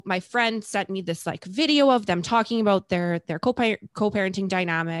my friend sent me this like video of them talking about their co-parenting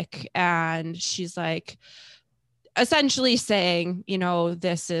dynamic. And she's like, essentially saying,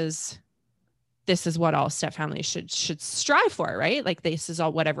 this is what all step families should strive for, right? Like this is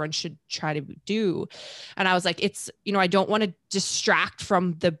all what everyone should try to do. And I was like, I don't want to distract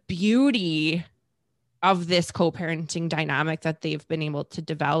from the beauty of this co-parenting dynamic that they've been able to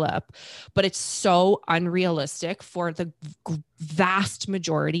develop, but it's so unrealistic for the vast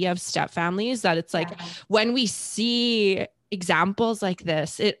majority of step families that it's like, when we see examples like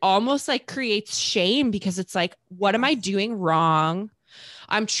this, it almost like creates shame, because it's like, what am I doing wrong?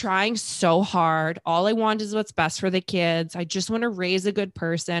 I'm trying so hard. All I want is what's best for the kids. I just want to raise a good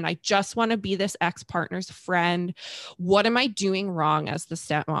person. I just want to be this ex-partner's friend. What am I doing wrong as the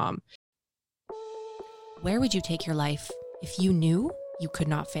stepmom? Where would you take your life if you knew you could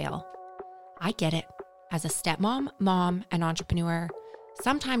not fail? I get it. As a stepmom, mom, and entrepreneur,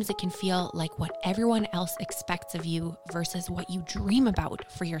 sometimes it can feel like what everyone else expects of you versus what you dream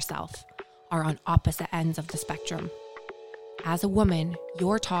about for yourself are on opposite ends of the spectrum. As a woman,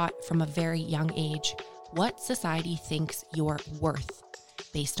 you're taught from a very young age what society thinks you're worth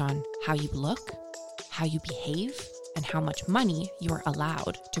based on how you look, how you behave, and how much money you're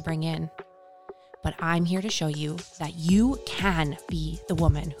allowed to bring in. But I'm here to show you that you can be the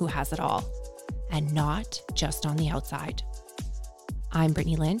woman who has it all, and not just on the outside. I'm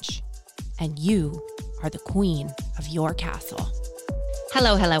Brittany Lynch, and you are the queen of your castle.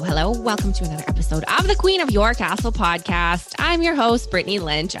 Hello, hello, hello. Welcome to another episode of the Queen of Your Castle podcast. I'm your host, Brittany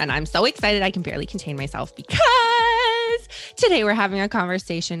Lynch, and I'm so excited I can barely contain myself because today we're having a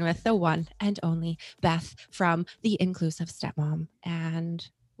conversation with the one and only Beth from The Inclusive Stepmom. And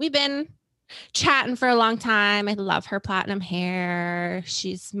we've been chatting for a long time. I love her platinum hair.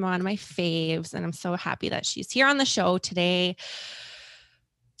 She's one of my faves, and I'm so happy that she's here on the show today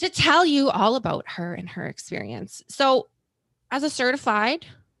to tell you all about her and her experience. So, as a certified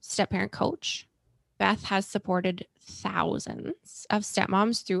step-parent coach, Beth has supported thousands of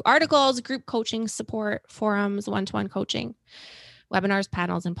stepmoms through articles, group coaching support, forums, one-to-one coaching, webinars,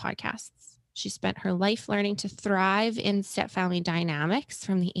 panels, and podcasts. She spent her life learning to thrive in step-family dynamics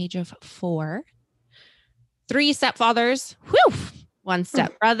from the age of 4. 3 stepfathers, 1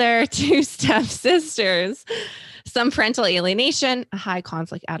 stepbrother, 2 stepsisters, some parental alienation, a high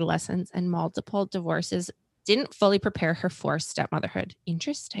conflict adolescence, and multiple divorces didn't fully prepare her for stepmotherhood.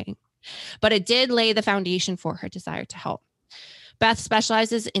 Interesting. But it did lay the foundation for her desire to help. Beth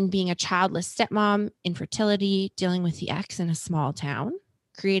specializes in being a childless stepmom, infertility, dealing with the ex in a small town,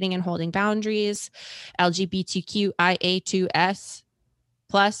 creating and holding boundaries, LGBTQIA2S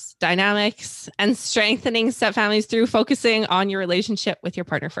plus dynamics, and strengthening stepfamilies through focusing on your relationship with your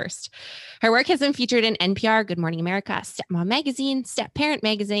partner first. Her work has been featured in NPR, Good Morning America, Stepmom Magazine, Step Parent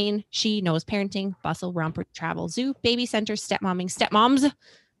Magazine, She Knows Parenting, Bustle, Romper, Travel, Zoo, Baby Center, Stepmomming, Stepmoms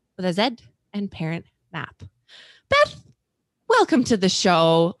with a Z, and Parent Map. Beth, welcome to the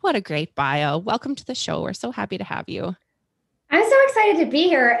show. What a great bio. Welcome to the show. We're so happy to have you. I'm so excited to be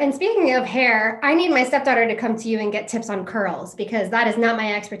here. And speaking of hair, I need my stepdaughter to come to you and get tips on curls, because that is not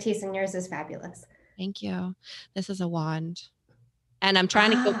my expertise and yours is fabulous. Thank you. This is a wand. And I'm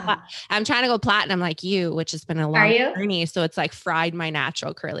trying to go platinum like you, which has been a long journey. So it's like fried my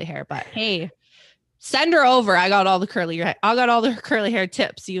natural curly hair. But hey, send her over. I got all the curly hair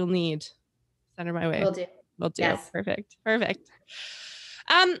tips you'll need. Send her my way. We'll do. Yes. Perfect.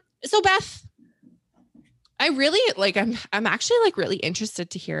 So Beth, I really I'm actually really interested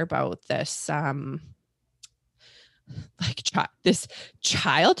to hear about this this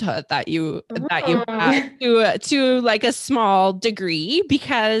childhood that you had to like a small degree,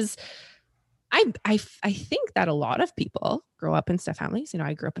 because I think that a lot of people grow up in step families.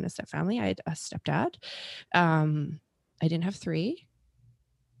 I grew up in a step family. I had a stepdad. I didn't have 3.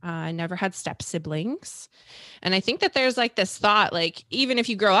 I never had step siblings. And I think that there's this thought, even if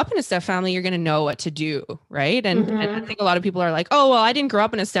you grow up in a step family, you're going to know what to do. Right. And I think a lot of people are like, oh, well, I didn't grow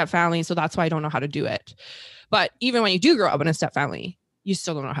up in a step family, so that's why I don't know how to do it. But even when you do grow up in a step family, you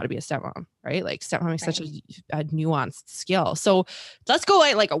still don't know how to be a stepmom, right? Stepmom is such a nuanced skill. So let's go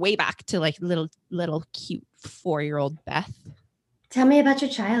way back to little cute 4-year-old Beth. Tell me about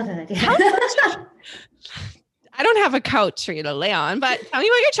your childhood. I don't have a couch for you to lay on, but tell me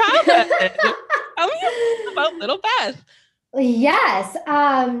about your childhood. Tell me about little Beth. Yes.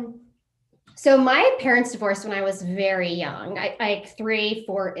 So my parents divorced when I was very young, 3,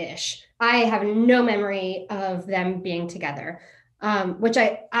 4-ish. I have no memory of them being together, which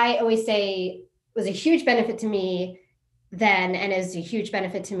I always say was a huge benefit to me then and is a huge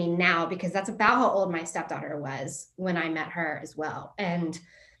benefit to me now, because that's about how old my stepdaughter was when I met her as well. And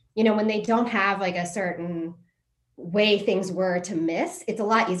when they don't have like a certain way things were to miss, it's a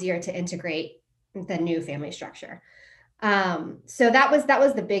lot easier to integrate the new family structure. So that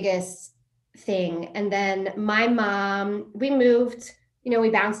was the biggest thing. And then my mom, we moved, we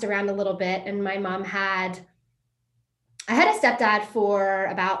bounced around a little bit, and my mom I had a stepdad for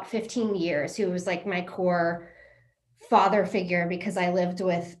about 15 years who was like my core father figure, because I lived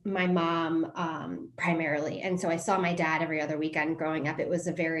with my mom primarily. And so I saw my dad every other weekend growing up. It was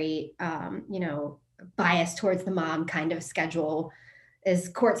a very, bias towards the mom kind of schedule, as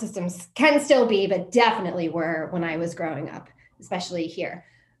court systems can still be, but definitely were when I was growing up, especially here.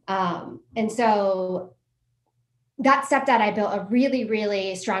 And so that stepdad I built a really,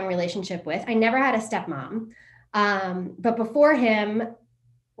 really strong relationship with. I never had a stepmom. But before him,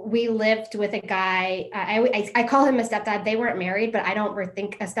 we lived with a guy. I call him a stepdad. They weren't married, but I don't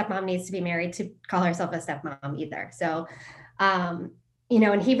think a stepmom needs to be married to call herself a stepmom either. So,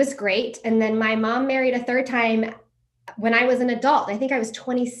 and he was great. And then my mom married a third time when I was an adult. I think I was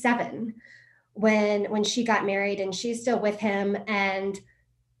 27 when she got married, and she's still with him. And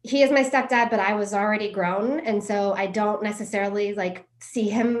he is my stepdad, but I was already grown. And so I don't necessarily like see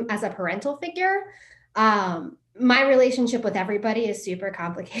him as a parental figure. My relationship with everybody is super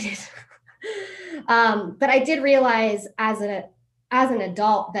complicated. But I did realize as an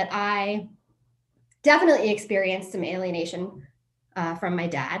adult that I definitely experienced some alienation from my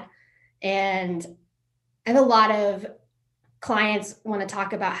dad. And I have a lot of clients want to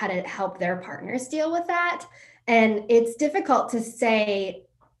talk about how to help their partners deal with that. And it's difficult to say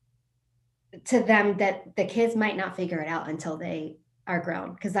to them that the kids might not figure it out until they are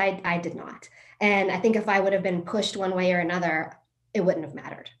grown, because I did not. And I think if I would have been pushed one way or another, it wouldn't have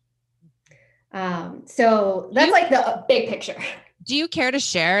mattered. So that's like the big picture. Do you care to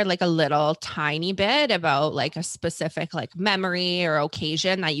share like a little tiny bit about like a specific like memory or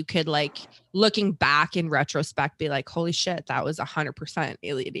occasion that you could like looking back in retrospect be like, holy shit, that was 100%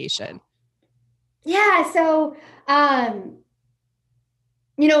 alienation? Yeah. So,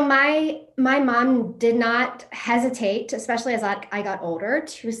 my mom did not hesitate, especially as I got older,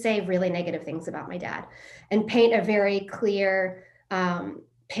 to say really negative things about my dad and paint a very clear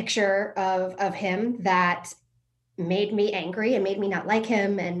picture of him that made me angry and made me not like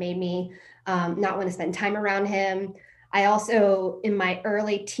him and made me not want to spend time around him. I also, in my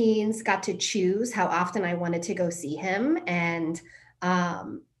early teens, got to choose how often I wanted to go see him, and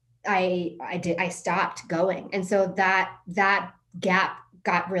I stopped going, and so that gap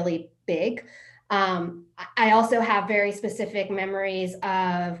got really big. I also have very specific memories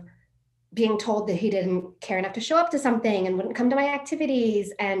of being told that he didn't care enough to show up to something and wouldn't come to my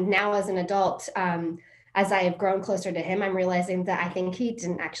activities. And now as an adult, as I have grown closer to him, I'm realizing that I think he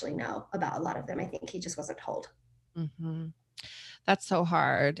didn't actually know about a lot of them. I think he just wasn't told. Mm-hmm. That's so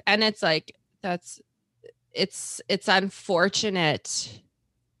hard. And it's like, it's unfortunate,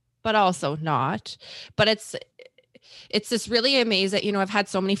 but also not. But it's this really amazing, I've had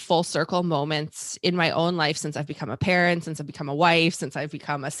so many full circle moments in my own life since I've become a parent, since I've become a wife, since I've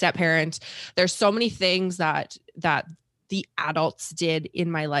become a step parent. There's so many things that the adults did in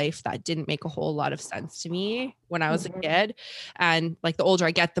my life that didn't make a whole lot of sense to me when I was a kid. And like the older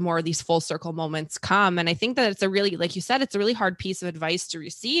I get, the more these full circle moments come. And I think that it's a really, like you said, it's a really hard piece of advice to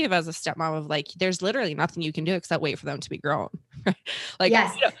receive as a stepmom of like, there's literally nothing you can do except wait for them to be grown. Like,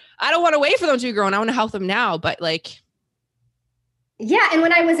 yes. I don't want to wait for them to be grown. I want to help them now, but like, yeah. And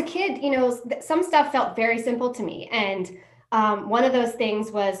when I was a kid, some stuff felt very simple to me. And one of those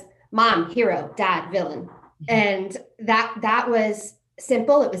things was mom, hero, dad, villain. And that was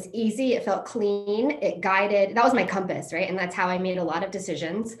simple. It was easy. It felt clean. It guided. That was my compass, right? And that's how I made a lot of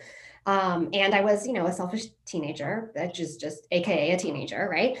decisions. And I was, a selfish teenager, which is just AKA a teenager,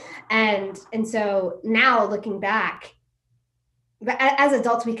 right? And so now looking back, as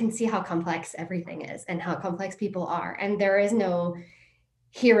adults, we can see how complex everything is and how complex people are. And there is no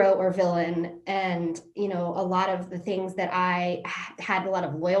hero or villain. And, a lot of the things that I had a lot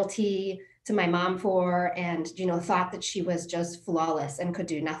of loyalty to my mom for, and, thought that she was just flawless and could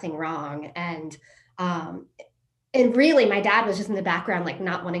do nothing wrong. And really my dad was just in the background, like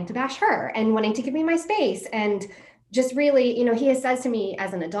not wanting to bash her and wanting to give me my space. And just really, he has said to me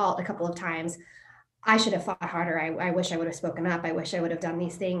as an adult a couple of times, I should have fought harder. I wish I would have spoken up. I wish I would have done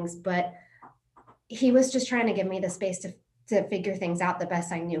these things, but he was just trying to give me the space to figure things out the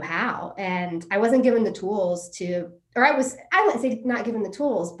best I knew how. And I wasn't given the tools I wouldn't say not given the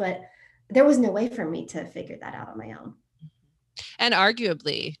tools, but there was no way for me to figure that out on my own. And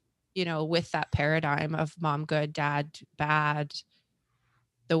arguably, with that paradigm of mom good, dad bad,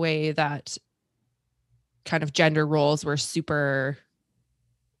 the way that kind of gender roles were super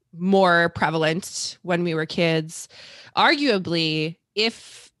more prevalent when we were kids. Arguably,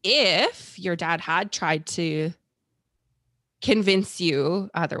 if your dad had tried to convince you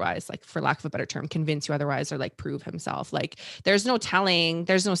otherwise, like for lack of a better term, convince you otherwise, or like prove himself, like there's no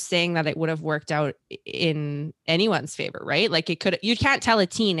saying that it would have worked out in anyone's favor, right? Like you can't tell a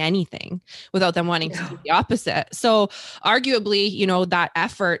teen anything without them wanting to do the opposite. So arguably, you know, that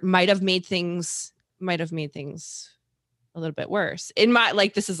effort might have made things a little bit worse in my,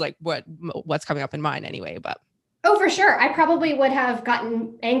 like, this is like what's coming up in mine anyway, but oh, for sure. I probably would have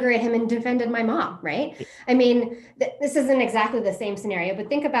gotten angry at him and defended my mom, right? I mean, this isn't exactly the same scenario, but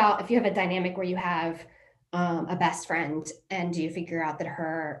think about if you have a dynamic where you have a best friend and you figure out that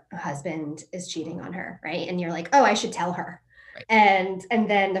her husband is cheating on her, right? And you're like, oh, I should tell her. Right. And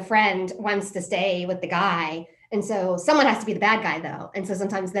then the friend wants to stay with the guy. And so someone has to be the bad guy though. And so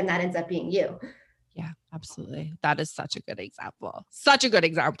sometimes then that ends up being you. Yeah, absolutely. That is such a good example. Such a good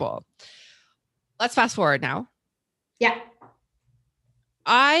example. Let's fast forward now. Yeah.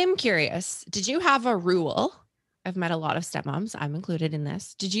 I'm curious. Did you have a rule? I've met a lot of stepmoms. I'm included in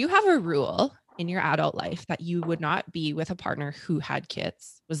this. Did you have a rule in your adult life that you would not be with a partner who had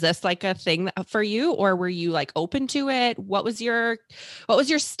kids? Was this like a thing for you, or were you like open to it? What was your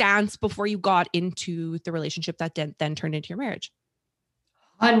stance before you got into the relationship that then turned into your marriage?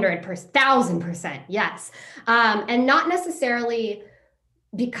 100%, 1000%. Yes. And not necessarily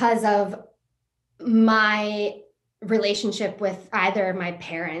because of my relationship with either my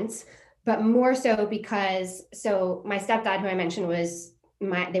parents, but more so because, so my stepdad, who I mentioned,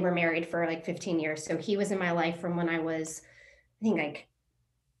 they were married for like 15 years. So he was in my life from when I was, I think like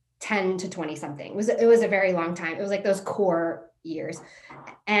 10 to 20 something. It was a very long time. It was like those core years.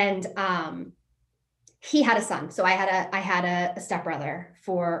 And, he had a son. So I had a stepbrother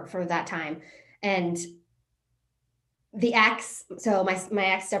for that time. And the ex, so my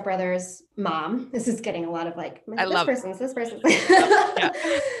ex stepbrother's mom, this is getting a lot of like, this person,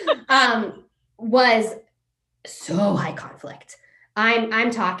 was so high conflict.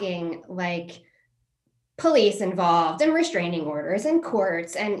 I'm talking like police involved and restraining orders and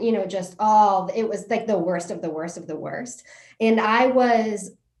courts and, you know, just it was like the worst of the worst of the worst. And I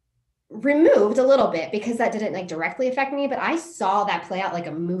was removed a little bit because that didn't like directly affect me, but I saw that play out like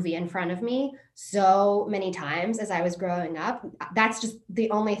a movie in front of me so many times as I was growing up. That's just the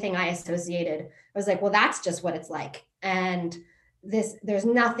only thing I associated. I was like, well, that's just what it's like. And there's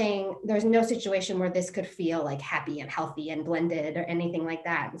no situation where this could feel like happy and healthy and blended or anything like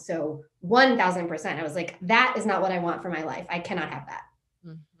that. And so 1000%, I was like, that is not what I want for my life. I cannot have that.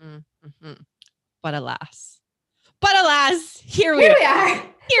 Mm-hmm, mm-hmm. But alas, here we are.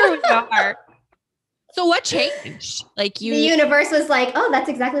 Here we are. So what changed? Like the universe was like, oh, that's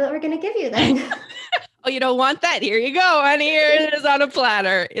exactly what we're going to give you then. Oh, you don't want that? Here you go. And here it is on a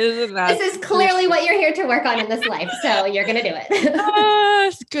platter. Isn't that? This is clearly what you're here to work on in this life. So you're going to do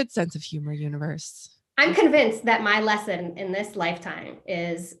it. Good sense of humor, universe. I'm convinced that my lesson in this lifetime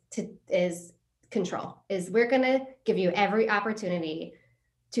is control. We're going to give you every opportunity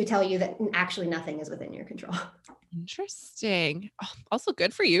to tell you that actually nothing is within your control. Interesting. Oh, also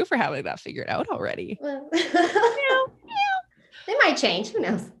good for you for having that figured out already. Well, They might change. Who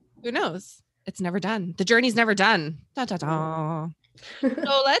knows? Who knows? It's never done. The journey's never done. Da, da, da.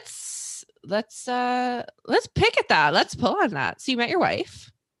 So let's pick at that. Let's pull on that. So you met your wife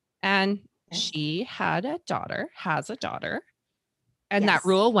and she has a daughter, and that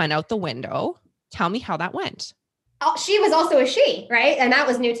rule went out the window. Tell me how that went. Oh, she was also a she, right? And that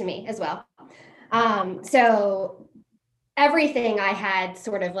was new to me as well. So everything I had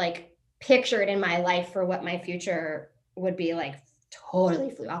sort of like pictured in my life for what my future would be like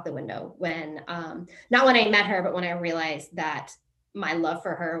totally flew out the window when, not when I met her, but when I realized that my love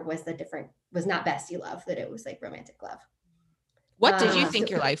for her was not bestie love, that it was like romantic love. What did you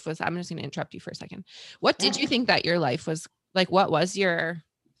think your life was? I'm just going to interrupt you for a second. What did you think that your life was like? What was your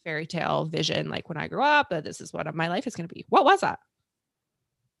fairy tale vision? Like when I grew up, this is what my life is going to be. What was that?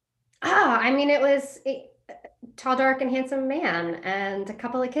 I mean, it was a tall, dark, and handsome man and a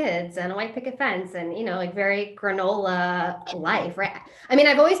couple of kids and a white picket fence and, you know, like very granola life, right? I mean,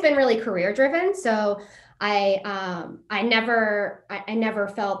 I've always been really career driven. So I never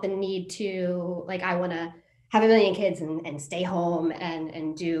felt the need to like, I want to have a million kids and stay home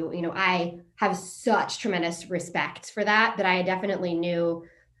and do, you know, I have such tremendous respect for that I definitely knew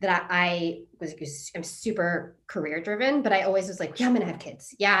that I'm super career driven, but I always was like, yeah, I'm going to have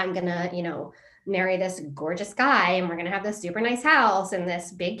kids. Yeah, I'm going to, you know, marry this gorgeous guy and we're going to have this super nice house and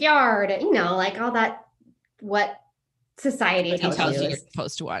this big yard, you know, like all that, what society tells you you're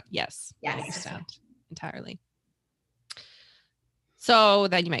supposed to want. Yes. Yes. I understand entirely. So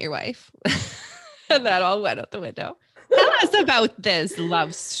then you met your wife and that all went out the window. Tell us about this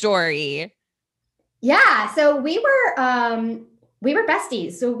love story. Yeah, so we were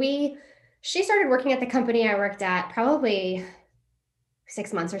besties. She started working at the company I worked at probably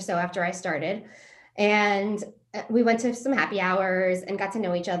 6 months or so after I started. And we went to some happy hours and got to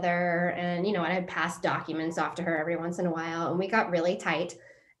know each other. And, I'd pass documents off to her every once in a while. And we got really tight.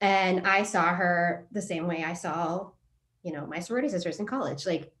 And I saw her the same way I saw, my sorority sisters in college.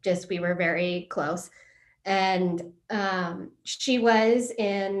 Like, just we were very close. And she was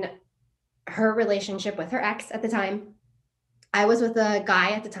in her relationship with her ex at the time. I was with a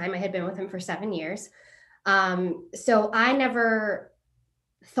guy at the time. I had been with him for 7 years. So I never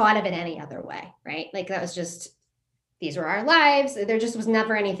thought of it any other way, right? Like that was just, these were our lives. There just was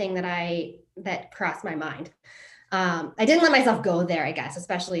never anything that crossed my mind. I didn't let myself go there, I guess,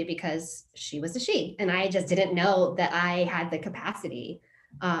 especially because she was a she, and I just didn't know that I had the capacity.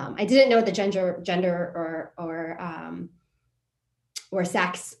 I didn't know that gender or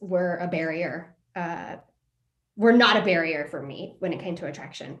sex were a barrier, were not a barrier for me when it came to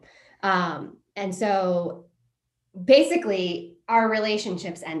attraction. And so basically our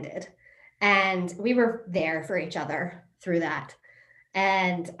relationships ended, and we were there for each other through that.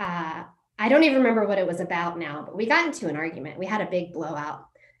 And I don't even remember what it was about now, but we got into an argument. We had a big blowout,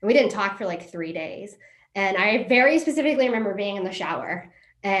 and we didn't talk for like 3 days. And I very specifically remember being in the shower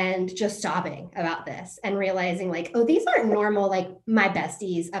and just sobbing about this and realizing like, oh, these aren't normal, like my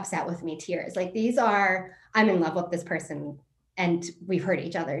besties upset with me tears. Like these are, I'm in love with this person and we've hurt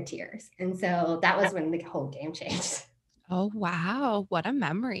each other tears. And so that was when the whole game changed. Oh, wow. What a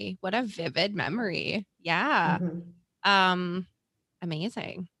memory. What a vivid memory. Yeah. Mm-hmm.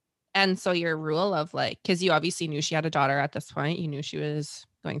 Amazing. And so your rule of like, because you obviously knew she had a daughter at this point, you knew she was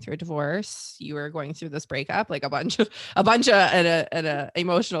going through a divorce, you were going through this breakup, like a bunch of an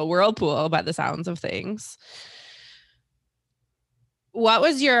emotional whirlpool by the sounds of things. What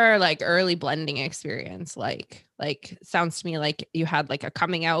was your like early blending experience like? Like, sounds to me like you had like a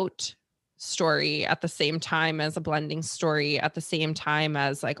coming out story at the same time as a blending story at the same time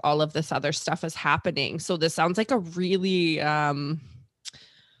as like all of this other stuff is happening. So this sounds like a really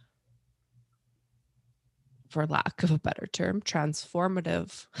for lack of a better term,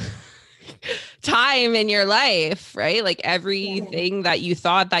 transformative time in your life, right? Like everything that you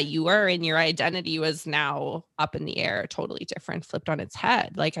thought that you were in your identity was now up in the air, totally different, flipped on its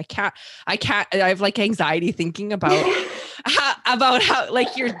head. Like I have like anxiety thinking about how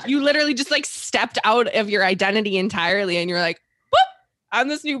like you literally just like stepped out of your identity entirely and you're like, whoop, I'm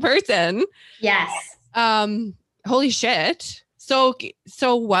this new person. Yes. Holy shit.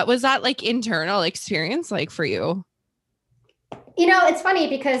 So what was that like internal experience like for you? It's funny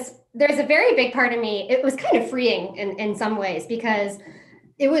because there's a very big part of me. It was kind of freeing in some ways because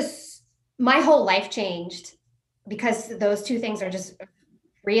it was my whole life changed because those two things are just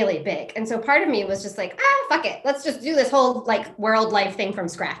really big. And so part of me was just like, fuck it. Let's just do this whole like world life thing from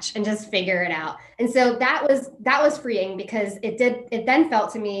scratch and just figure it out. And so that was freeing because it then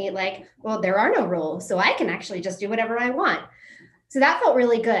felt to me like, well, there are no rules. So I can actually just do whatever I want. So that felt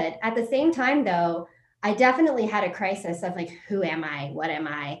really good. At the same time, though, I definitely had a crisis of like, who am I? What am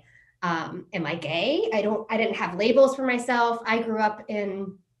I? Am I gay? I didn't have labels for myself. I grew up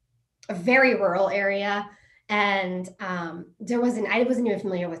in a very rural area, and I wasn't even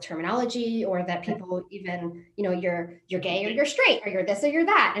familiar with terminology or that people even, you're gay or you're straight or you're this or you're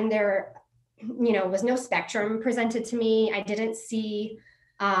that. And there, was no spectrum presented to me. I didn't see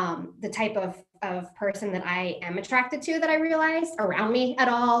the type of person that I am attracted to that I realized around me at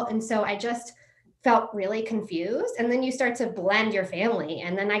all. And so I just felt really confused. And then you start to blend your family.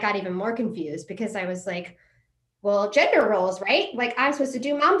 And then I got even more confused because I was like, well, gender roles, right? Like I'm supposed to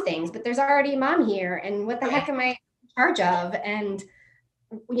do mom things, but there's already a mom here. And what the heck am I in charge of? And,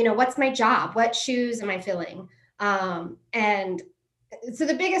 what's my job? What shoes am I filling? And so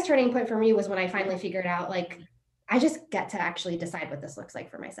the biggest turning point for me was when I finally figured out, like, I just get to actually decide what this looks like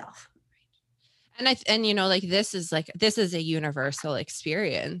for myself. And like this is a universal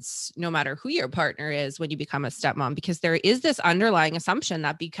experience, no matter who your partner is when you become a stepmom, because there is this underlying assumption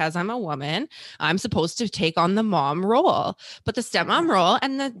that because I'm a woman, I'm supposed to take on the mom role. But the stepmom role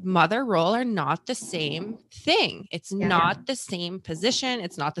and the mother role are not the same thing. It's not the same position.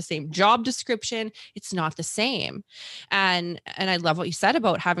 It's not the same job description. It's not the same. And I love what you said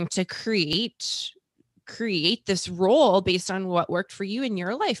about having to create this role based on what worked for you in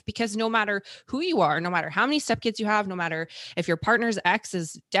your life, because no matter who you are, no matter how many stepkids you have, no matter if your partner's ex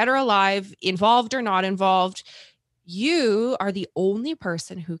is dead or alive, involved or not involved, you are the only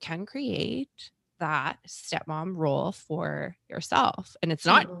person who can create that stepmom role for yourself. And it's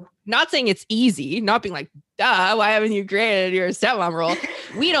Mhm. not saying it's easy, not being like, duh, why haven't you created your stepmom role?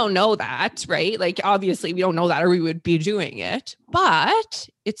 We don't know that, right? Like, obviously we don't know that, or we would be doing it, but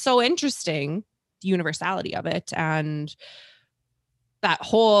it's so interesting, the universality of it. And that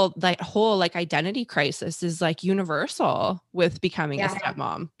whole like identity crisis is like universal with becoming a Yeah.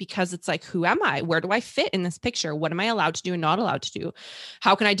 stepmom, because it's like, who am I? Where do I fit in this picture? What am I allowed to do and not allowed to do?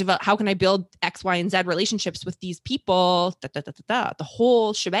 How can I build X, Y, and Z relationships with these people? The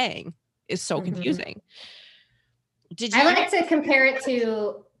whole shebang is so Mhm. confusing. Did I you like to compare it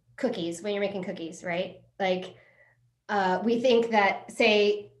to cookies when you're making cookies, right? Like we think that,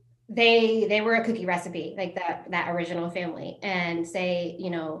 say, they were a cookie recipe, like that original family, and say, you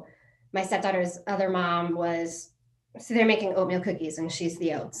know, my stepdaughter's other mom was, so they're making oatmeal cookies and she's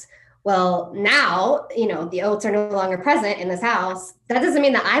the oats. Well, now, you know, the oats are no longer present in this house. That doesn't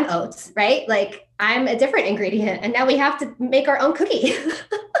mean that I'm oats, right? Like I'm a different ingredient, and now we have to make our own cookie.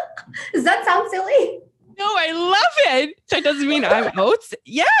 Does that sound silly? No, I love it. That doesn't mean I'm oats.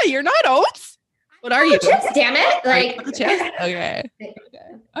 Yeah, you're not oats. What are you? Chips, damn it. Are you Like the chips? Okay.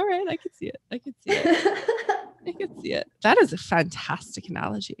 All right. I can see it. I can see it. That is a fantastic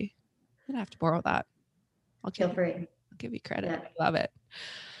analogy. I'm gonna have to borrow that. Feel free. I'll give you credit. Yeah. I love it.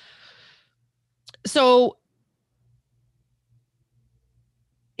 So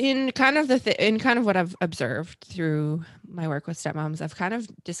in kind of what I've observed through my work with stepmoms, I've kind of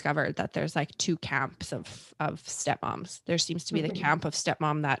discovered that there's like two camps of stepmoms. There seems to be the camp of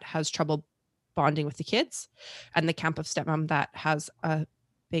stepmom that has trouble bonding with the kids, and the camp of stepmom that has a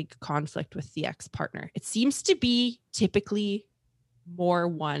big conflict with the ex-partner. It seems to be typically more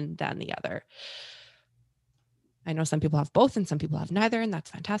one than the other. I know some people have both and some people have neither, and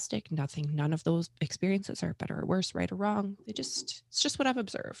that's fantastic. None of those experiences are better or worse, right or wrong. It's just what I've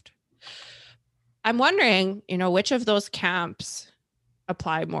observed. I'm wondering, which of those camps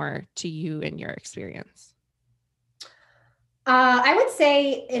apply more to you in your experience? I would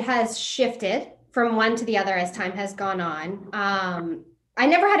say it has shifted from one to the other as time has gone on. I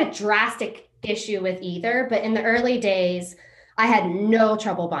never had a drastic issue with either, but in the early days, I had no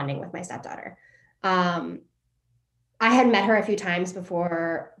trouble bonding with my stepdaughter. I had met her a few times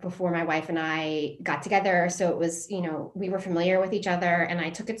before my wife and I got together. So it was, we were familiar with each other, and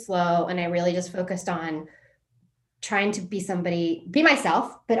I took it slow, and I really just focused on trying to be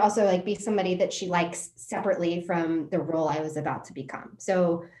myself, but also like be somebody that she likes separately from the role I was about to become.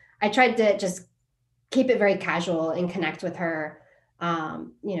 So I tried to just keep it very casual and connect with her.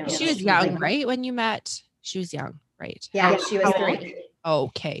 She was young, right? When you met, she was young, right? Yeah, she was 3.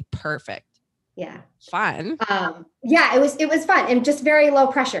 Okay, perfect. Yeah. Fun. Yeah, it was fun and just very low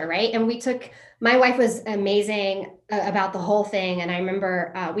pressure, right? And my wife was amazing about the whole thing. And I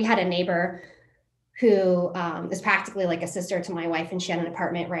remember we had a neighbor who is practically like a sister to my wife, and she had an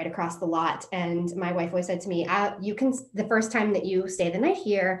apartment right across the lot. And my wife always said to me, the first time that you stay the night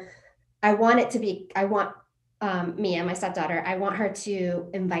here, I want me and my stepdaughter, I want her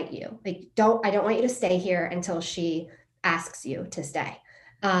to invite you. Like, I don't want you to stay here until she asks you to stay.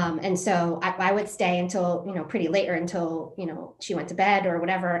 And so I would stay until, pretty late, or until, she went to bed or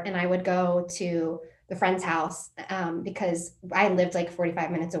whatever. And I would go to the friend's house because I lived like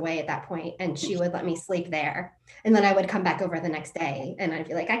 45 minutes away at that point, and she would let me sleep there. And then I would come back over the next day, and I'd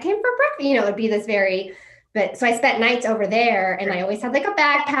be like, I came for breakfast. It would be this so I spent nights over there, and I always had like a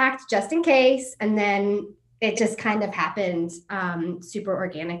bag packed just in case. And then it just kind of happened super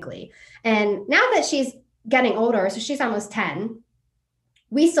organically. And now that she's getting older, so she's almost 10,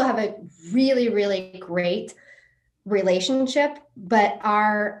 we still have a really, really great relationship, but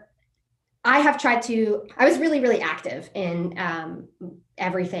I was really, really active in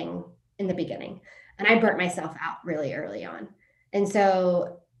everything in the beginning, and I burnt myself out really early on. And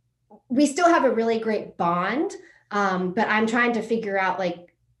so we still have a really great bond, but I'm trying to figure out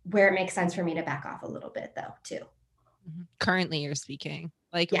like where it makes sense for me to back off a little bit though, too. Currently you're speaking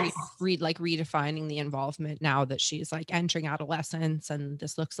like yes. redefining the involvement now that she's like entering adolescence, and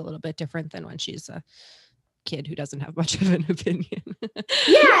this looks a little bit different than when she's a kid who doesn't have much of an opinion.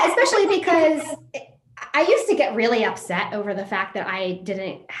 Yeah, especially because I used to get really upset over the fact that I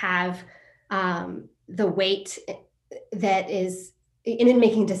didn't have the weight that is in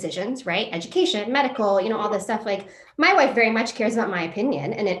making decisions, right? Education, medical, all this stuff. Like my wife very much cares about my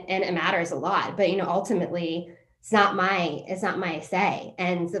opinion, and it matters a lot, but ultimately it's not my say.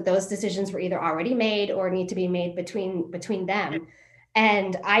 And so those decisions were either already made or need to be made between them.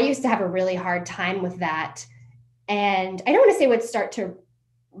 And I used to have a really hard time with that. And I don't want to say would start to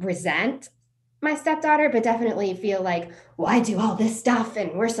resent my stepdaughter, but definitely feel like, well, I do all this stuff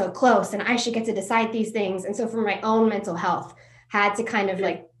and we're so close and I should get to decide these things. And so for my own mental health, had to kind of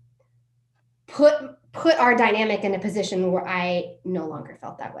like put our dynamic in a position where I no longer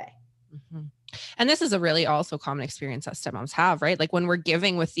felt that way. Mm-hmm. And this is a really also common experience that stepmoms have, right? Like when we're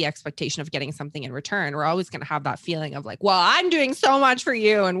giving with the expectation of getting something in return, we're always going to have that feeling of like, well, I'm doing so much for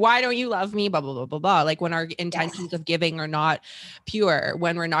you and why don't you love me? Blah, blah, blah, blah, blah. Like when our intentions of giving are not pure,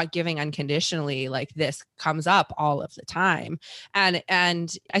 when we're not giving unconditionally, like this comes up all of the time. And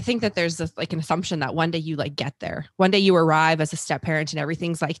I think that there's this, like an assumption that one day you like get there, one day you arrive as a step parent and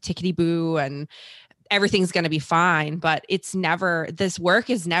everything's like tickety boo and everything's going to be fine, but it's never, this work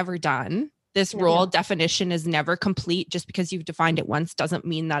is never done. This role definition is never complete. Just because you've defined it once doesn't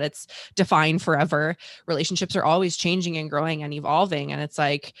mean that it's defined forever. Relationships are always changing and growing and evolving. And it's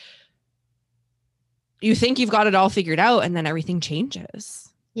like, you think you've got it all figured out and then everything changes.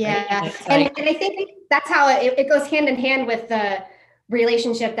 Yeah. Right? And I think that's how it goes hand in hand with the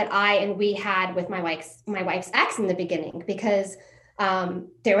relationship that we had with my wife's ex in the beginning, because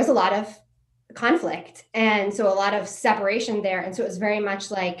there was a lot of conflict. And so a lot of separation there. And so it was very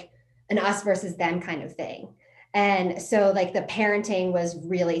much like an us versus them kind of thing. And so like the parenting was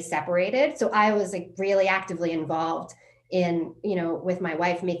really separated. So I was like really actively involved in, with my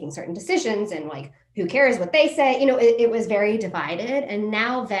wife making certain decisions and like, who cares what they say? It was very divided. And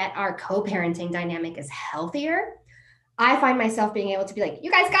now that our co-parenting dynamic is healthier, I find myself being able to be like,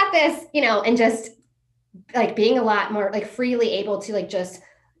 you guys got this, and just like being a lot more like freely able to like just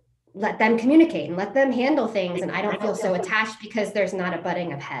let them communicate and let them handle things. And I don't feel so attached because there's not a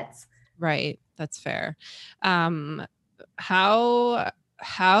butting of heads. Right. That's fair. How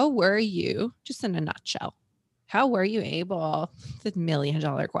were you, just in a nutshell, how were you able, the $1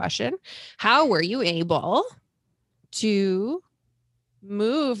 million question, how were you able to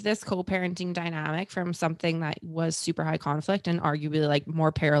move this co-parenting dynamic from something that was super high conflict and arguably like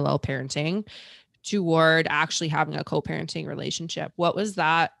more parallel parenting toward actually having a co-parenting relationship? What was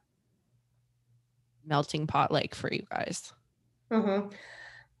that melting pot like for you guys? Mm-hmm.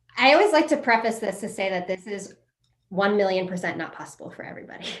 I always like to preface this to say that this is 1,000,000% not possible for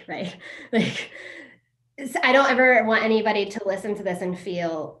everybody, right? Like, I don't ever want anybody to listen to this and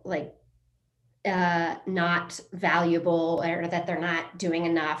feel like not valuable, or that they're not doing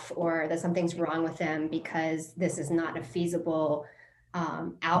enough, or that something's wrong with them because this is not a feasible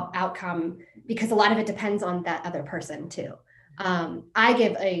outcome, because a lot of it depends on that other person too. I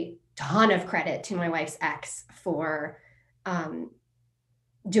give a ton of credit to my wife's ex for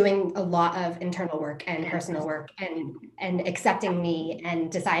doing a lot of internal work and personal work and accepting me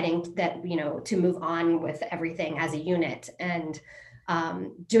and deciding that, to move on with everything as a unit, and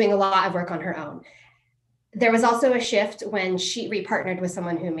doing a lot of work on her own. There was also a shift when she repartnered with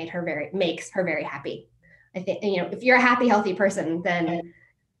someone who makes her very happy. I think, if you're a happy, healthy person, then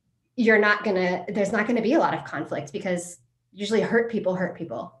there's not going to be a lot of conflict, because usually hurt people.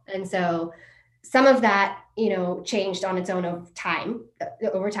 And so some of that, changed on its own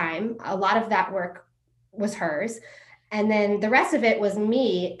over time. A lot of that work was hers. And then the rest of it was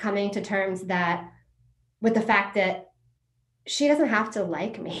me coming to terms with the fact that she doesn't have to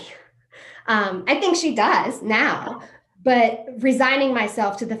like me. I think she does now, but resigning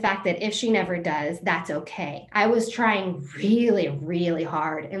myself to the fact that if she never does, that's okay. I was trying really, really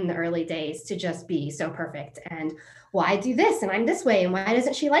hard in the early days to just be so perfect, and well, I do this and I'm this way, and why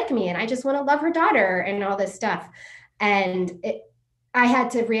doesn't she like me? And I just want to love her daughter and all this stuff. And I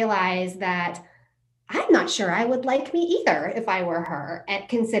had to realize that I'm not sure I would like me either if I were her, at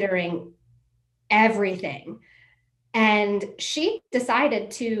considering everything. And she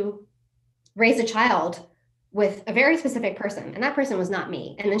decided to raise a child with a very specific person, and that person was not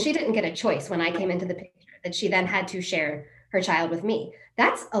me. And then she didn't get a choice when I came into the picture, that she then had to share her child with me.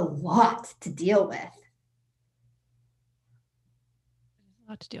 That's a lot to deal with. A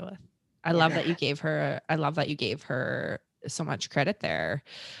lot to deal with. I love that you gave her so much credit there.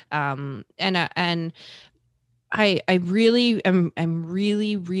 And I really am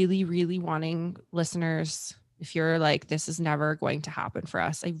really, really, really wanting listeners, if you're like, this is never going to happen for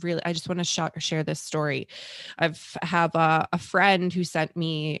us, I just want to share this story. I have a friend who sent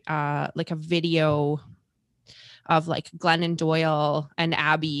me like a video of like Glennon Doyle and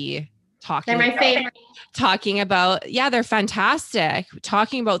Abby talking. They're my favorite. Talking about, yeah, they're fantastic.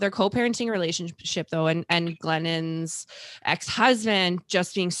 Talking about their co-parenting relationship though, and Glennon's ex-husband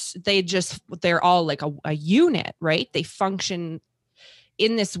they're all like a unit, right? They function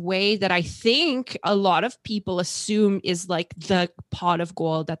in this way that I think a lot of people assume is like the pot of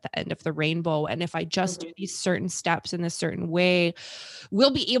gold at the end of the rainbow. And if I just do these certain steps in a certain way,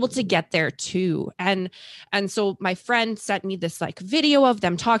 we'll be able to get there too. And so my friend sent me this like video of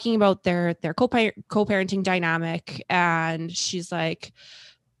them talking about their co-parenting dynamic. And she's like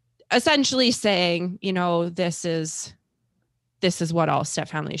essentially saying, this is what all step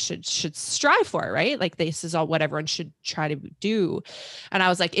families should strive for, right? Like this is all what everyone should try to do. And I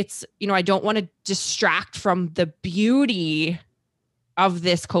was like, I don't want to distract from the beauty of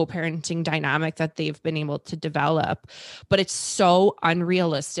this co-parenting dynamic that they've been able to develop, but it's so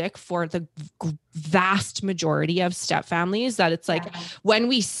unrealistic for the vast majority of step families that it's like, when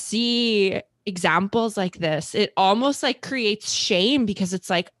we see examples like this, it almost like creates shame, because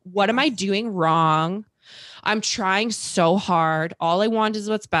it's like, what am I doing wrong? I'm trying so hard. All I want is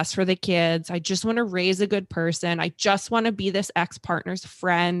what's best for the kids. I just want to raise a good person. I just want to be this ex-partner's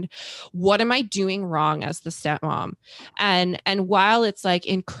friend. What am I doing wrong as the stepmom? And while it's like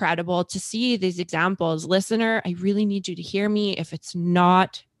incredible to see these examples, listener, I really need you to hear me. If it's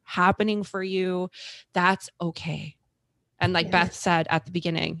not happening for you, that's okay. And like Beth said at the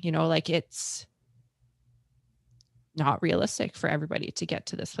beginning, like it's not realistic for everybody to get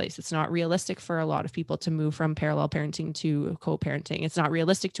to this place. It's not realistic for a lot of people to move from parallel parenting to co-parenting. It's not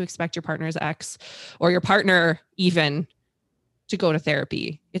realistic to expect your partner's ex or your partner even to go to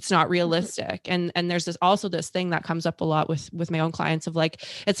therapy. It's not realistic. And there's also this thing that comes up a lot with my own clients of like,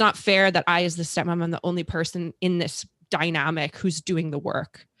 it's not fair that I, as the stepmom, am the only person in this dynamic who's doing the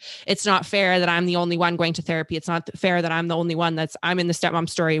work. It's not fair that I'm the only one going to therapy. It's not fair that I'm the only one I'm in the stepmom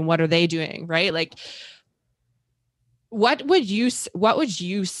story. And what are they doing? Right? Like, what would you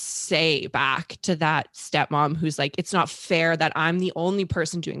say back to that stepmom who's like, it's not fair that I'm the only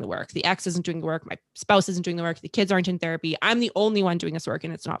person doing the work. The ex isn't doing the work. My spouse isn't doing the work. The kids aren't in therapy. I'm the only one doing this work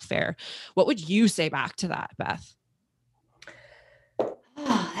and it's not fair. What would you say back to that, Beth?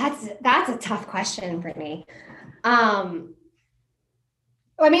 Oh, that's a tough question, Brittany. I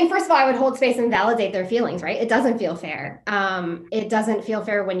mean, first of all, I would hold space and validate their feelings, right? It doesn't feel fair. It doesn't feel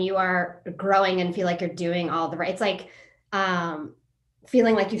fair when you are growing and feel like you're doing all the right. It's like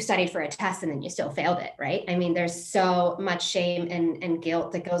feeling like you've studied for a test and then you still failed it, right? I mean, there's so much shame and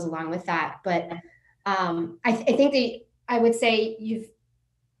guilt that goes along with that. But I think that I would say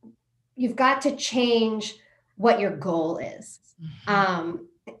you've got to change what your goal is,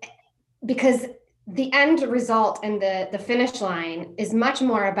 because the end result and the finish line is much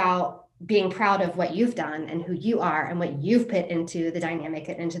more about being proud of what you've done and who you are and what you've put into the dynamic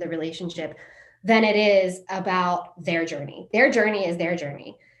and into the relationship than it is about their journey. Their journey is their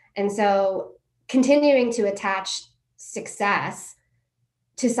journey. And so continuing to attach success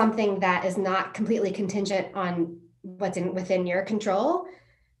to something that is not completely contingent on what's within your control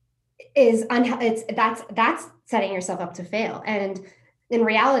is that's setting yourself up to fail. And in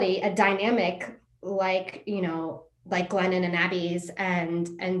reality, a dynamic like Glennon and Abby's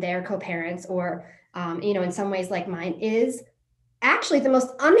and their co-parents, or in some ways like mine, is actually the most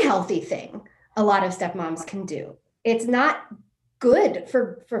unhealthy thing a lot of stepmoms can do. It's not good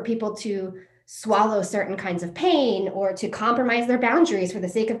for people to swallow certain kinds of pain or to compromise their boundaries for the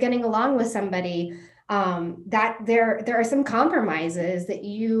sake of getting along with somebody. That there are some compromises that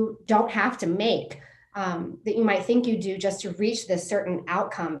you don't have to make, that you might think you do just to reach this certain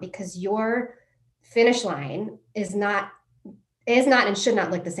outcome, because your finish line is not and should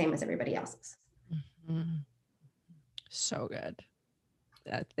not look the same as everybody else's. Mm-hmm. So good.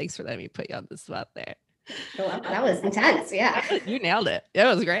 Thanks for letting me put you on the spot there. Well, that was intense. Yeah. You nailed it. It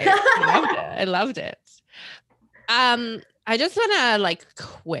was great. I loved it. I just want to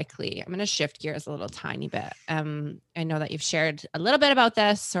quickly, I'm going to shift gears a little tiny bit. I know that you've shared a little bit about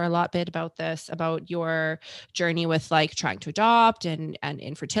this, or a lot bit about this, about your journey with trying to adopt and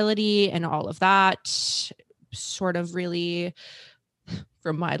infertility and all of that sort of really,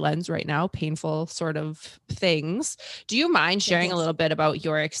 from my lens right now, painful sort of things. Do you mind sharing a little bit about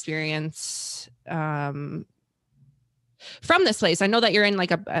your experience from this place? I know that you're in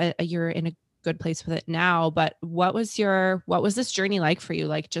you're in a good place with it now, but what was this journey like for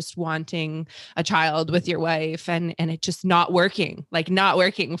you? Just wanting a child with your wife and it just not working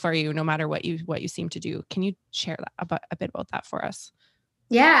for you, no matter what you seem to do. Can you share a bit about that for us?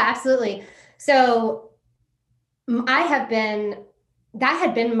 Yeah, absolutely. So that had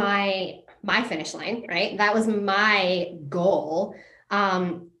been my finish line, right? That was my goal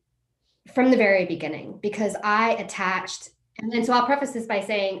from the very beginning, because I attached. And so I'll preface this by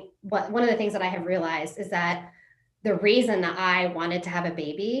saying one of the things that I have realized is that the reason that I wanted to have a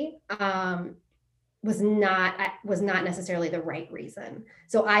baby was not necessarily the right reason.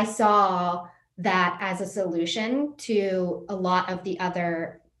 So I saw that as a solution to a lot of the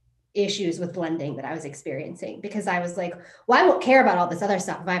other issues with blending that I was experiencing, because I was like, well, I won't care about all this other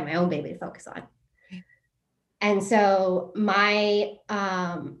stuff if I have my own baby to focus on. And so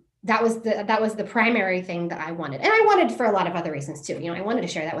that was the primary thing that I wanted. And I wanted for a lot of other reasons too. I wanted to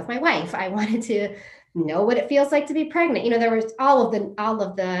share that with my wife. I wanted to know what it feels like to be pregnant. There was all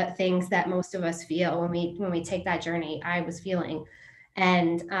of the things that most of us feel when we take that journey. I was feeling,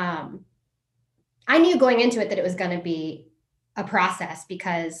 and I knew going into it that it was going to be a process,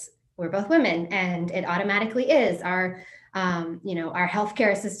 because we're both women, and it automatically is. Our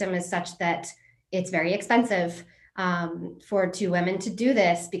healthcare system is such that it's very expensive for two women to do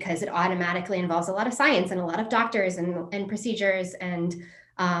this, because it automatically involves a lot of science and a lot of doctors and procedures and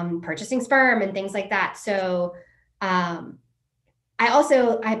purchasing sperm and things like that. So I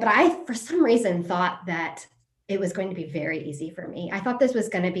for some reason thought that it was going to be very easy for me. I thought this was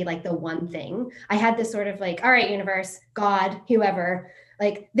going to be like the one thing. I had this sort of like, all right, universe, God, whoever,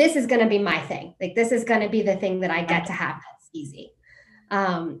 like, this is going to be my thing. Like, this is going to be the thing that I get to have that's easy.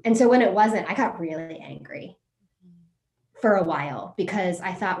 And so when it wasn't, I got really angry for a while, because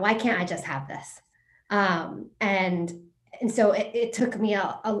I thought, why can't I just have this? And so it took me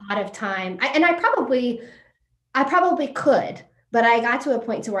a lot of time. I probably could, but I got to a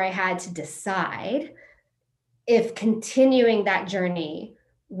point to where I had to decide if continuing that journey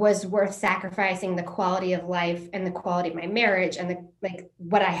was worth sacrificing the quality of life and the quality of my marriage and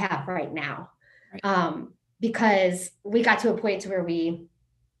what I have right now. Right. Because we got to a point to where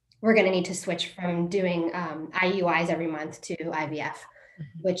we're going to need to switch from doing IUIs every month to IVF,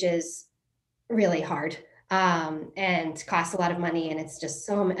 which is really hard and costs a lot of money. And it's just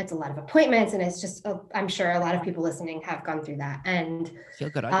it's a lot of appointments. And it's just, I'm sure a lot of people listening have gone through that and feel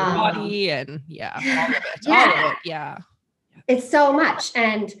good on your body and all of it. Yeah. All of it. Yeah. It's so much.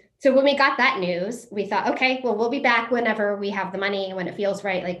 And so when we got that news, we thought, okay, well, we'll be back whenever we have the money, when it feels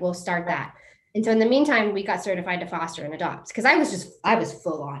right, like we'll start that. And so in the meantime, we got certified to foster and adopt, because I was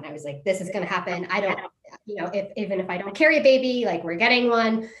full on. I was like, this is going to happen. I don't, even if I don't carry a baby, like, we're getting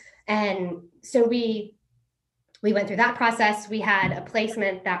one. And so we went through that process. We had a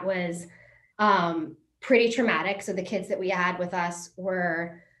placement that was pretty traumatic. So the kids that we had with us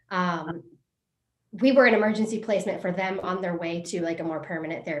were, we were an emergency placement for them on their way to like a more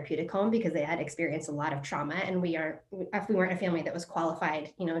permanent therapeutic home, because they had experienced a lot of trauma. And we weren't a family that was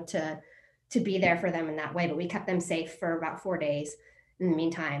qualified, to be there for them in that way, but we kept them safe for about 4 days in the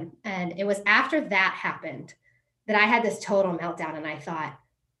meantime. And it was after that happened that I had this total meltdown, and I thought,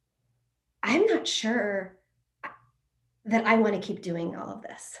 I'm not sure that I want to keep doing all of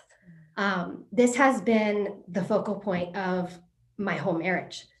this. This has been the focal point of my whole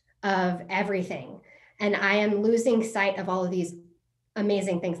marriage, of everything. And I am losing sight of all of these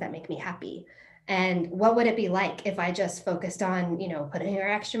amazing things that make me happy. And what would it be like if I just focused on, putting our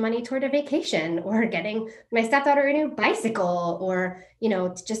extra money toward a vacation, or getting my stepdaughter a new bicycle, or,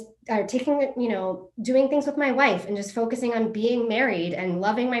 just taking, doing things with my wife, and just focusing on being married and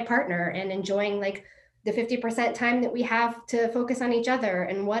loving my partner and enjoying like the 50% time that we have to focus on each other.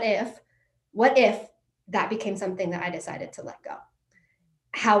 And what if that became something that I decided to let go?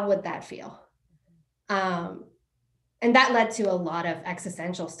 How would that feel? And that led to a lot of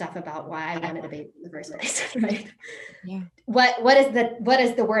existential stuff about why I wanted a baby in the first place, right? Yeah. What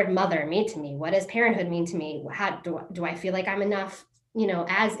does the word mother mean to me? What does parenthood mean to me? How do I feel like I'm enough,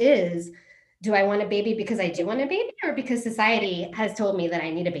 as is? Do I want a baby because I do want a baby, or because society has told me that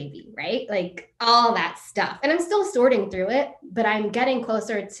I need a baby, right? Like all that stuff. And I'm still sorting through it, but I'm getting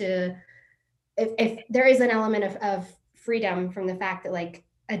closer to, if there is an element of freedom from the fact that like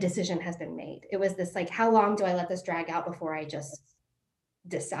a decision has been made. It was this like, how long do I let this drag out before I just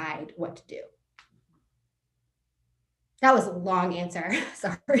decide what to do? That was a long answer.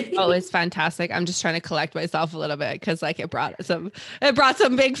 Sorry. Oh, it's fantastic. I'm just trying to collect myself a little bit, because like it brought some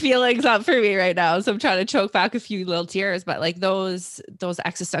big feelings up for me right now. So I'm trying to choke back a few little tears, but like those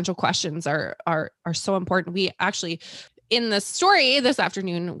existential questions are so important. We actually, in the story this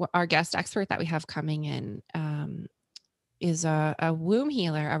afternoon, our guest expert that we have coming in, is a womb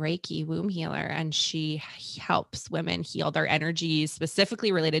healer, a Reiki womb healer, and she helps women heal their energies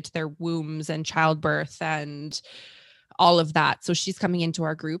specifically related to their wombs and childbirth and all of that. So she's coming into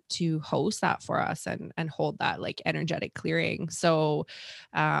our group to host that for us and hold that like energetic clearing. So,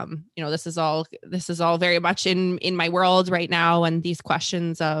 this is all very much in my world right now. And these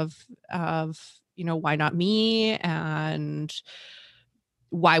questions of, why not me? And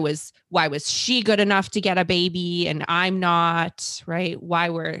why was she good enough to get a baby and I'm not, right? Why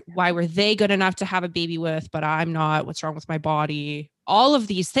were they good enough to have a baby with, but I'm not? What's wrong with my body? All of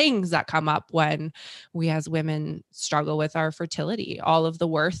these things that come up when we as women struggle with our fertility, all of the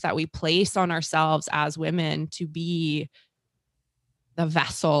worth that we place on ourselves as women to be the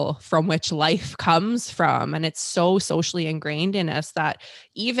vessel from which life comes from. And it's so socially ingrained in us that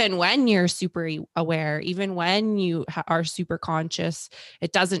even when you're super aware, even when you are super conscious,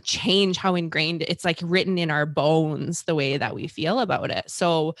 it doesn't change how ingrained it's like written in our bones, the way that we feel about it.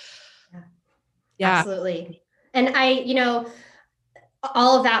 So yeah. Absolutely. And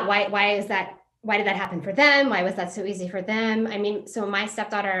all of that, why is that? Why did that happen for them? Why was that so easy for them? I mean, so my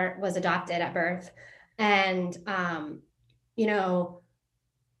stepdaughter was adopted at birth, and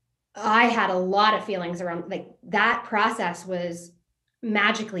I had a lot of feelings around, like, that process was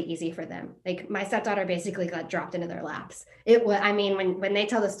magically easy for them. Like, my stepdaughter basically got dropped into their laps. It was, I mean, when they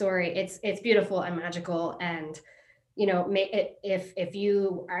tell the story, it's beautiful and magical. And, if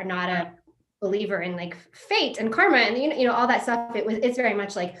you are not a believer in like fate and karma and, all that stuff, it's very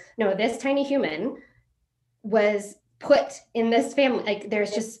much like, no, this tiny human was put in this family. Like,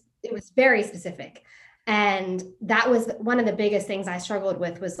 it was very specific. And that was one of the biggest things I struggled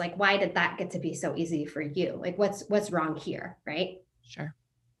with, was like, why did that get to be so easy for you? Like, what's wrong here? Right. Sure.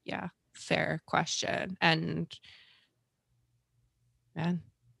 Yeah. Fair question. And man,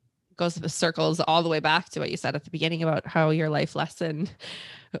 goes the circles all the way back to what you said at the beginning about how your life lesson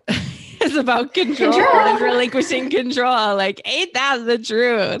is about control and relinquishing control. Like, ain't that the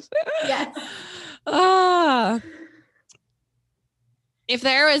truth? Yes. If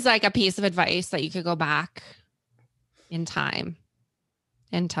there was like a piece of advice that you could go back in time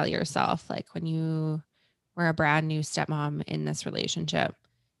and tell yourself, like when you were a brand new stepmom in this relationship,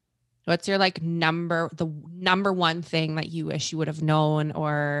 what's your like the number one thing that you wish you would have known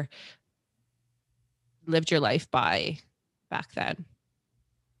or lived your life by back then?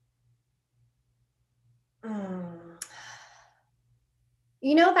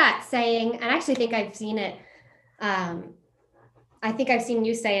 That saying, and I actually think I've seen it. I think I've seen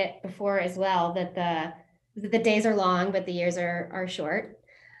you say it before as well, that the days are long, but the years are short.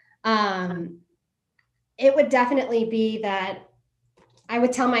 It would definitely be that I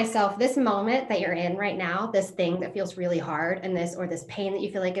would tell myself, this moment that you're in right now, this thing that feels really hard, and this pain that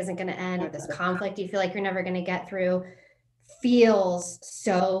you feel like isn't going to end, or this conflict you feel like you're never going to get through, feels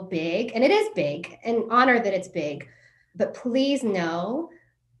so big. And it is big, and honor that it's big. But please know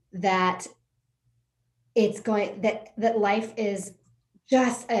that that life is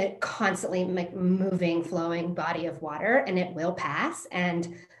just a constantly like moving, flowing body of water, and it will pass.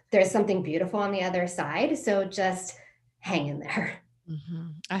 And there's something beautiful on the other side. So just hang in there. Mm-hmm.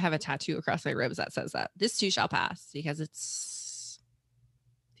 I have a tattoo across my ribs that says that this too shall pass, because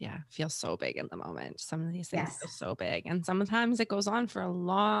feels so big in the moment. Some of these things feel so big, and sometimes it goes on for a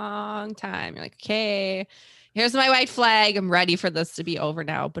long time. You're like, okay, here's my white flag. I'm ready for this to be over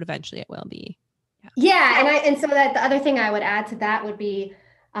now, but eventually it will be. And so that the other thing I would add to that would be,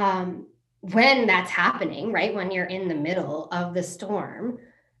 when that's happening, right? When you're in the middle of the storm,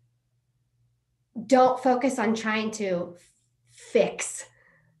 don't focus on trying to fix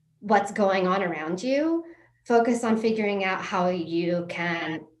what's going on around you. Focus on figuring out how you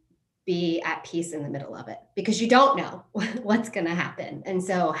can be at peace in the middle of it, because you don't know what's going to happen. And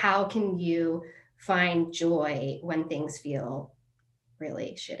so how can you find joy when things feel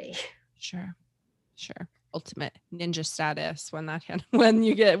really shitty? Sure. Ultimate ninja status when that happens. Tell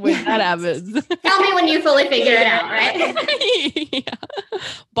me when you fully figure it out, right? Yeah.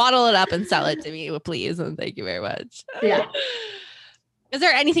 Bottle it up and sell it to me, please, and thank you very much. Yeah. Is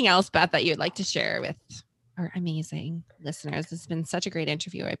there anything else, Beth, that you'd like to share with our amazing listeners? This has been such a great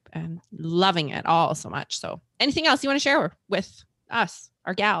interview. I'm loving it all so much. So anything else you want to share with us,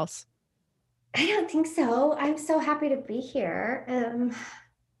 our gals? I don't think so. I'm so happy to be here.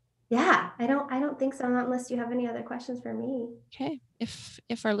 I don't think so, not unless you have any other questions for me. Okay.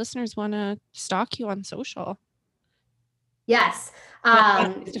 If our listeners want to stalk you on social. Yes.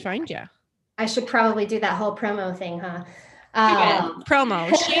 To find you. I should probably do that whole promo thing, huh?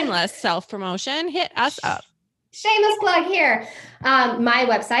 Promo, shameless self-promotion. Hit us up. Shameless plug here. My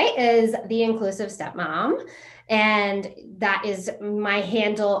website is The Inclusive Stepmom, and that is my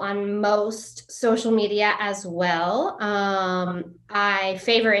handle on most social media as well. I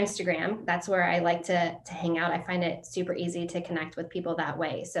favor Instagram. That's where I like to hang out. I find it super easy to connect with people that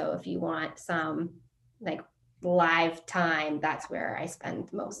way. So if you want some like live time, that's where I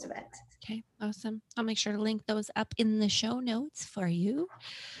spend most of it. Okay, awesome. I'll make sure to link those up in the show notes for you.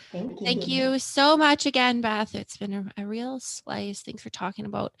 Thank you. Thank you so much again, Beth. It's been a real slice. Thanks for talking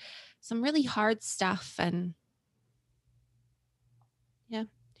about some really hard stuff. And yeah,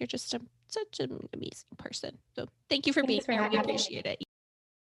 you're just such an amazing person. So thank you for being here. We appreciate it.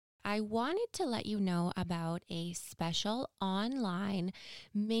 I wanted to let you know about a special online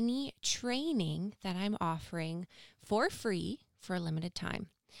mini training that I'm offering for free for a limited time.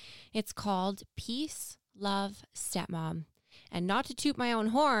 It's called Peace, Love, Stepmom. And not to toot my own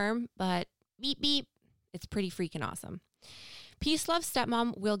horn, but beep, beep, it's pretty freaking awesome. Peace, Love,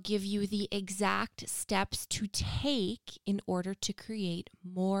 Stepmom will give you the exact steps to take in order to create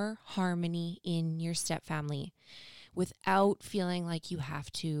more harmony in your stepfamily without feeling like you have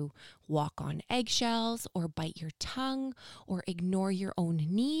to walk on eggshells or bite your tongue or ignore your own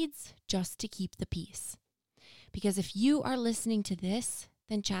needs just to keep the peace. Because if you are listening to this,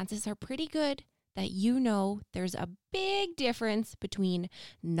 then chances are pretty good that you know there's a big difference between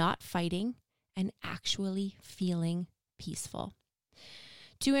not fighting and actually feeling peaceful.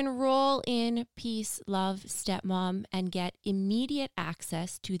 To enroll in Peace, Love, Stepmom and get immediate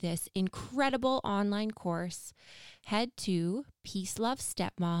access to this incredible online course, head to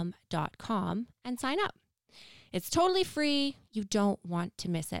peacelovestepmom.com and sign up. It's totally free. You don't want to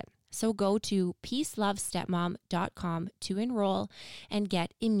miss it. So go to peacelovestepmom.com to enroll and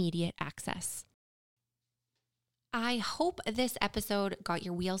get immediate access. I hope this episode got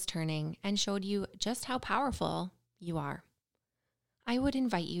your wheels turning and showed you just how powerful you are. I would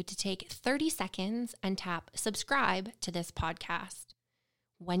invite you to take 30 seconds and tap subscribe to this podcast.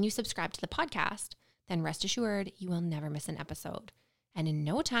 When you subscribe to the podcast, then rest assured you will never miss an episode. And in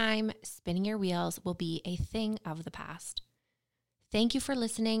no time, spinning your wheels will be a thing of the past. Thank you for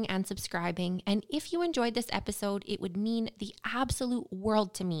listening and subscribing. And if you enjoyed this episode, it would mean the absolute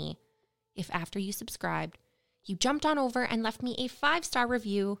world to me if after you subscribed, you jumped on over and left me a 5-star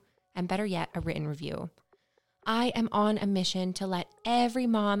review, and better yet, a written review. I am on a mission to let every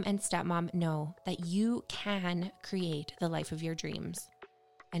mom and stepmom know that you can create the life of your dreams.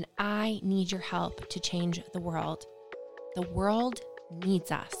 And I need your help to change the world. The world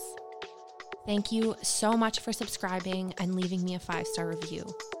needs us. Thank you so much for subscribing and leaving me a 5-star review.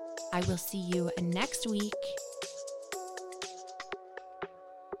 I will see you next week.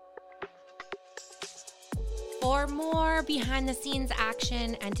 For more behind the scenes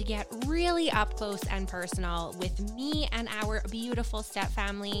action and to get really up close and personal with me and our beautiful step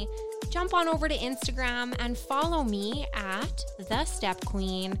family, jump on over to Instagram and follow me at The Step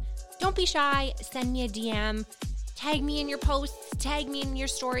Queen. Don't be shy, send me a DM, tag me in your posts, tag me in your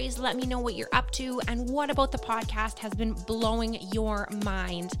stories, let me know what you're up to and what about the podcast has been blowing your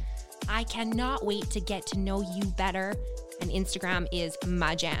mind. I cannot wait to get to know you better, and Instagram is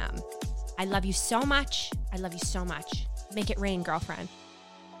my jam. I love you so much. I love you so much. Make it rain, girlfriend.